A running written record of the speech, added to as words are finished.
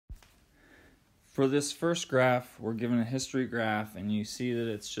For this first graph, we're given a history graph, and you see that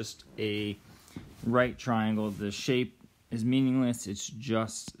it's just a right triangle. The shape is meaningless. It's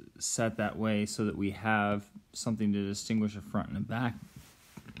just set that way so that we have something to distinguish a front and a back.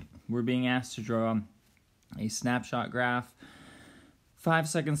 We're being asked to draw a snapshot graph 5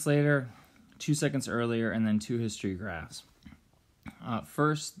 seconds later, 2 seconds earlier, and then 2 history graphs.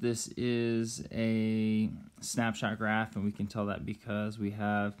 First, this is a snapshot graph, and we can tell that because we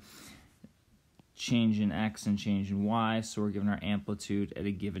have change in X and change in Y, so we're given our amplitude at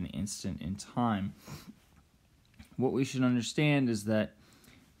a given instant in time. What we should understand is that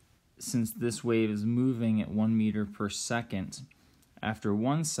since this wave is moving at 1 meter per second, after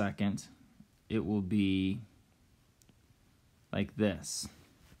 1 second, it will be like this.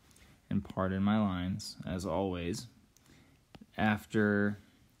 And pardon my lines, as always. After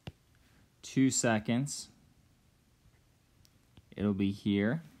 2 seconds, it'll be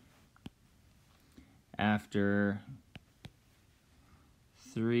here. After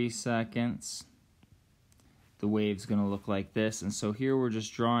 3 seconds, the wave's going to look like this. And so here we're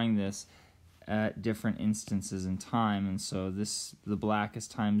just drawing this at different instances in time. And so the black is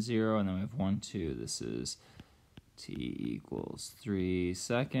time 0, and then we have 1, 2. This is t equals 3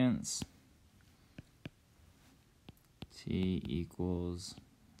 seconds. T equals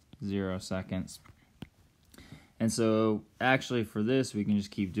 0 seconds. And so actually for this, we can just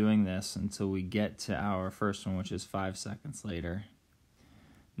keep doing this until we get to our first one, which is 5 seconds later.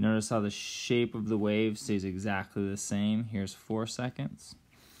 Notice how the shape of the wave stays exactly the same. Here's 4 seconds.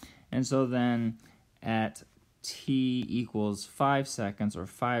 And so then at t equals 5 seconds, or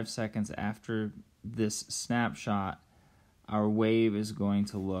 5 seconds after this snapshot, our wave is going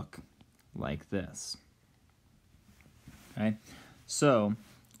to look like this. Okay, so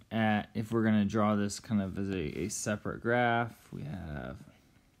if we're going to draw this kind of as a separate graph, we have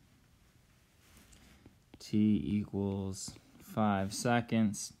t equals 5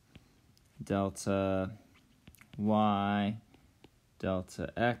 seconds, delta y,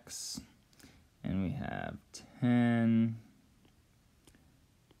 delta x, and we have 10,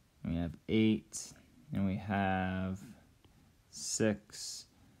 we have 8, and we have 6,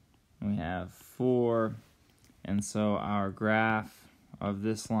 and we have 4. And so our graph of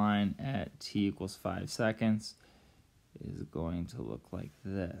this line at t equals 5 seconds is going to look like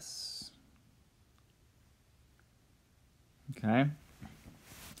this. Okay?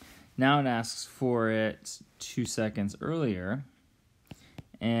 Now it asks for it 2 seconds earlier.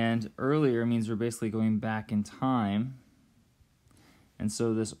 And earlier means we're basically going back in time. And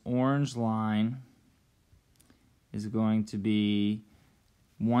so this orange line is going to be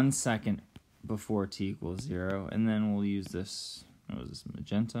 1 second before t equals 0, and then we'll use this, what was this,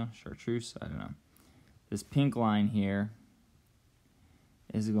 magenta, chartreuse, I don't know. This pink line here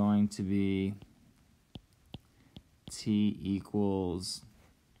is going to be t equals,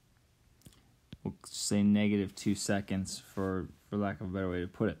 we'll say negative 2 seconds for lack of a better way to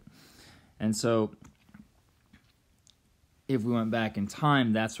put it. And so if we went back in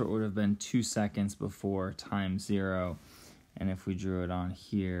time, that's what would have been 2 seconds before time 0. And if we drew it on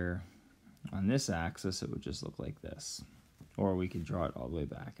here, on this axis, it would just look like this. Or we could draw it all the way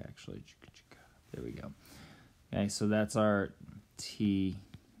back, actually. There we go. Okay, so that's our t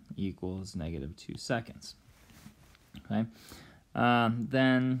equals negative 2 seconds. Okay,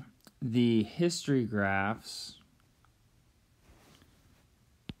 then the history graphs,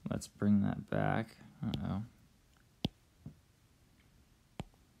 let's bring that back. Uh-oh.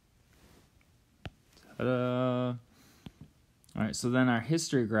 Ta-da! All right, so then our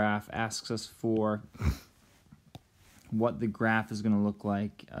history graph asks us for what the graph is going to look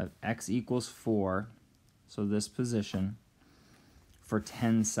like. X equals 4, so this position, for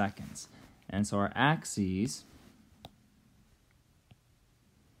 10 seconds. And so our axes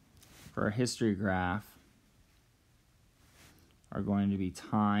for our history graph are going to be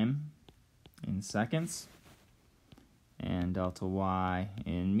time in seconds and delta y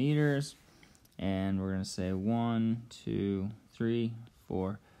in meters. And we're going to say 1, 2, 3,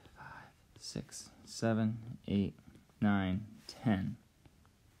 4, 5, 6, 7, 8, 9, 10.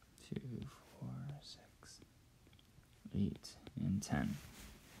 2, 4, 6, 8, and 10.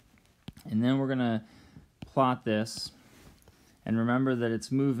 And then we're going to plot this. And remember that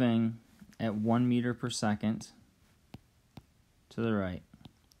it's moving at 1 meter per second to the right.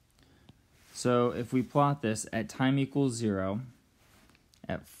 So if we plot this at time equals 0,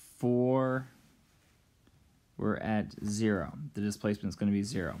 at 4, we're at 0. The displacement is going to be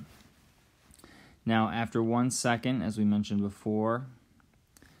 0. Now, after 1 second, as we mentioned before,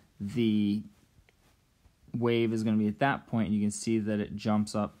 the wave is going to be at that point. You can see that it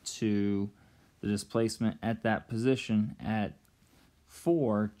jumps up to the displacement at that position at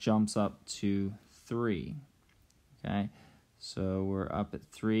 4 jumps up to 3. Okay, so we're up at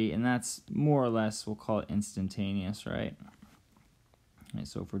 3, and that's more or less, we'll call it instantaneous, right? Okay,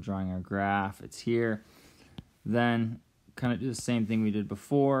 so if we're drawing our graph, it's here. Then kind of do the same thing we did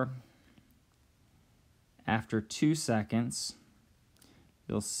before. After 2 seconds,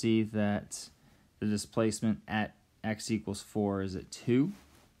 you'll see that the displacement at x equals 4 is at 2.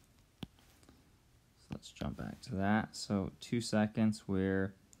 So let's jump back to that. So 2 seconds,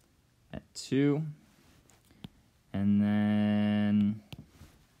 we're at 2. And then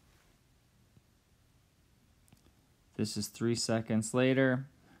this is 3 seconds later.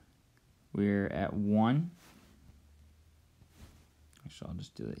 We're at 1. Actually, I'll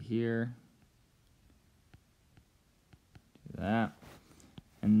just do it here. Do that.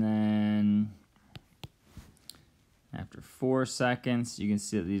 And then after 4 seconds, you can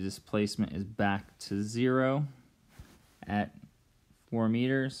see that the displacement is back to 0 at 4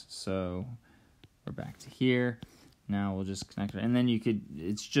 meters. So we're back to here. Now we'll just connect it. And then you could,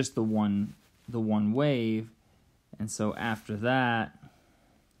 it's just the one wave. And so after that,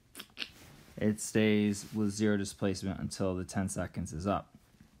 it stays with 0 displacement until the 10 seconds is up.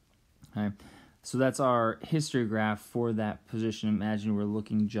 Okay. So that's our history graph for that position. Imagine we're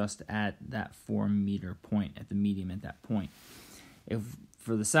looking just at that 4 meter point, at the medium at that point. If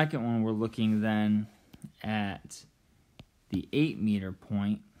for the second one, we're looking then at the 8 meter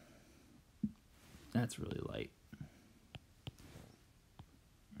point, that's really light.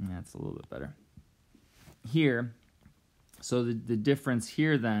 And that's a little bit better. Here, so the difference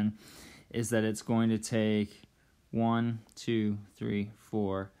here then is that it's going to take 1, 2, 3,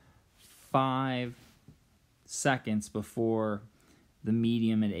 4, 5 seconds before the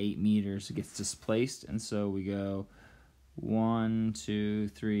medium at 8 meters gets displaced. And so we go 1, 2,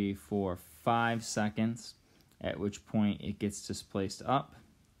 3, 4, 5 seconds, at which point it gets displaced up.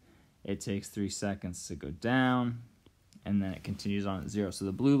 It takes 3 seconds to go down, and then it continues on at 0. So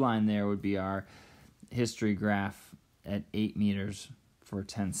the blue line there would be our history graph at 8 meters for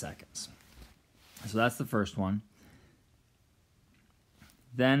 10 seconds. So that's the first one.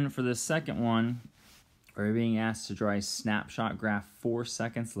 Then for the second one, we're being asked to draw a snapshot graph 4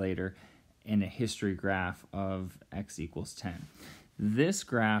 seconds later and a history graph of x equals 10. This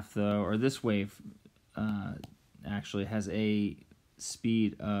graph, though, or this wave, actually has a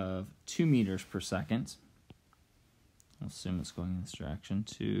speed of 2 meters per second. I'll assume it's going in this direction,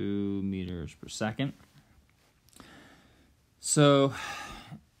 2 meters per second. So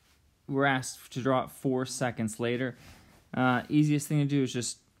we're asked to draw it 4 seconds later. Easiest thing to do is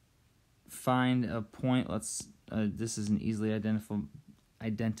just find a point. This is an easily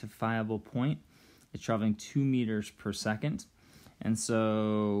identifiable point. It's traveling 2 meters per second. And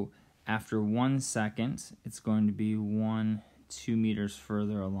so after 1 second, it's going to be 2 meters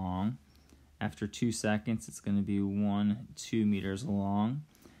further along. After 2 seconds, it's going to be 2 meters along.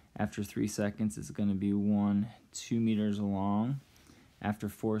 After 3 seconds, it's going to be 2 meters along. After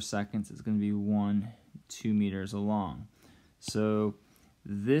 4 seconds, it's going to be 2 meters along. So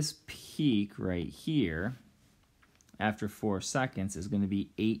this peak right here, after 4 seconds, is going to be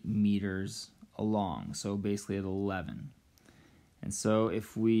 8 meters along. So basically at 11. And so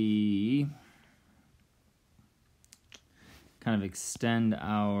if we kind of extend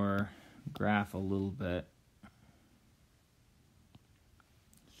our graph a little bit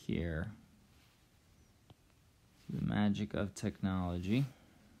here, the magic of technology.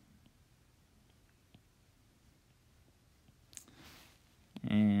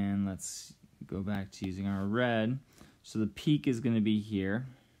 And let's go back to using our red. So the peak is going to be here.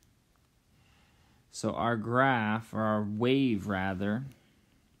 So our graph, or our wave rather,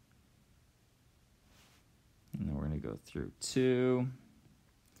 and then we're going to go through 2,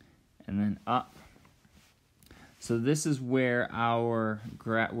 and then up. So this is where our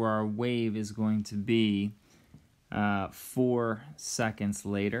wave is going to be 4 seconds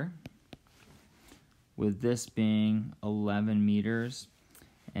later, with this being 11 meters.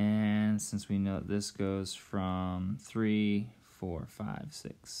 And since we know this goes from 3, 4, 5,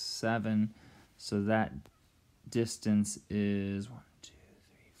 6, 7, so that distance is 1, 2,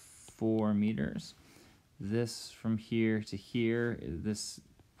 3, 4 meters. This from here to here, this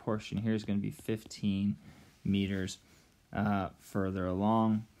portion here is going to be 15 meters further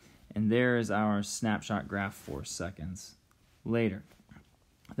along. And there is our snapshot graph 4 seconds later.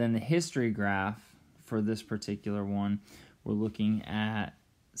 Then the history graph for this particular one, we're looking at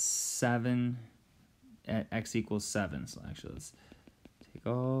 7 at x equals 7. So actually, let's take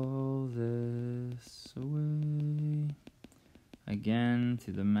all this away. again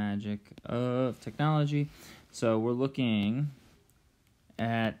through the magic of technology. So we're looking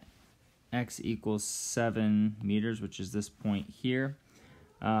at x equals 7 meters, which is this point here,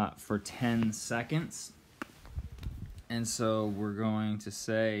 for 10 seconds. And so we're going to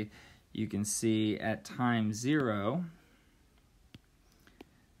say, you can see at time 0,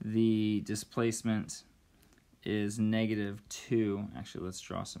 the displacement is -2. Actually, let's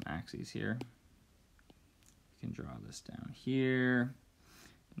draw some axes here. You can draw this down here.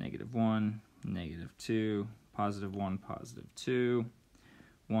 -1, -2, +1, +2.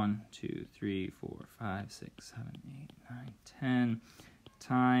 1, 2, 3, 4, 5, 6, 7, 8, 9, 10.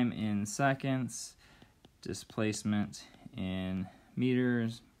 Time in seconds, displacement in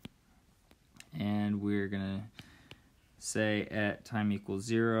meters, and we're going to say at time equals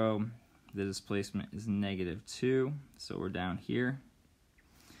 0, the displacement is -2, so we're down here.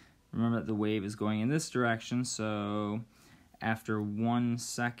 Remember that the wave is going in this direction, so after 1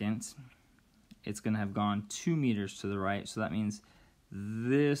 second, it's going to have gone 2 meters to the right, so that means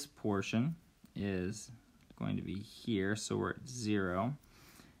this portion is going to be here, so we're at 0.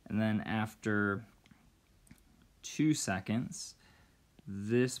 And then after 2 seconds,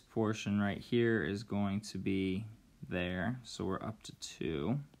 this portion right here is going to be there, so we're up to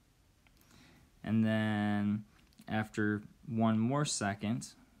 2. And then after 1 more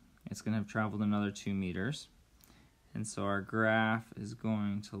second, it's going to have traveled another 2 meters. And so our graph is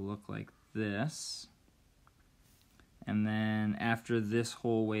going to look like this. And then after this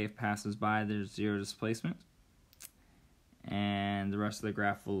whole wave passes by, there's 0 displacement. And the rest of the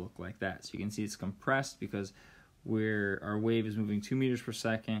graph will look like that. So you can see it's compressed because our wave is moving 2 meters per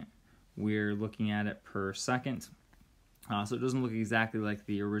second. We're looking at it per second. So it doesn't look exactly like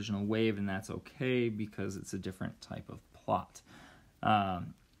the original wave, and that's okay because it's a different type of plot.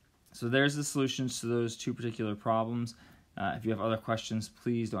 So there's the solutions to those 2 particular problems. If you have other questions,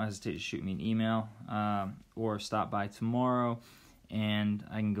 please don't hesitate to shoot me an email or stop by tomorrow, and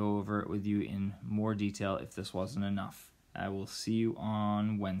I can go over it with you in more detail if this wasn't enough. I will see you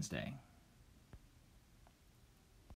on Wednesday.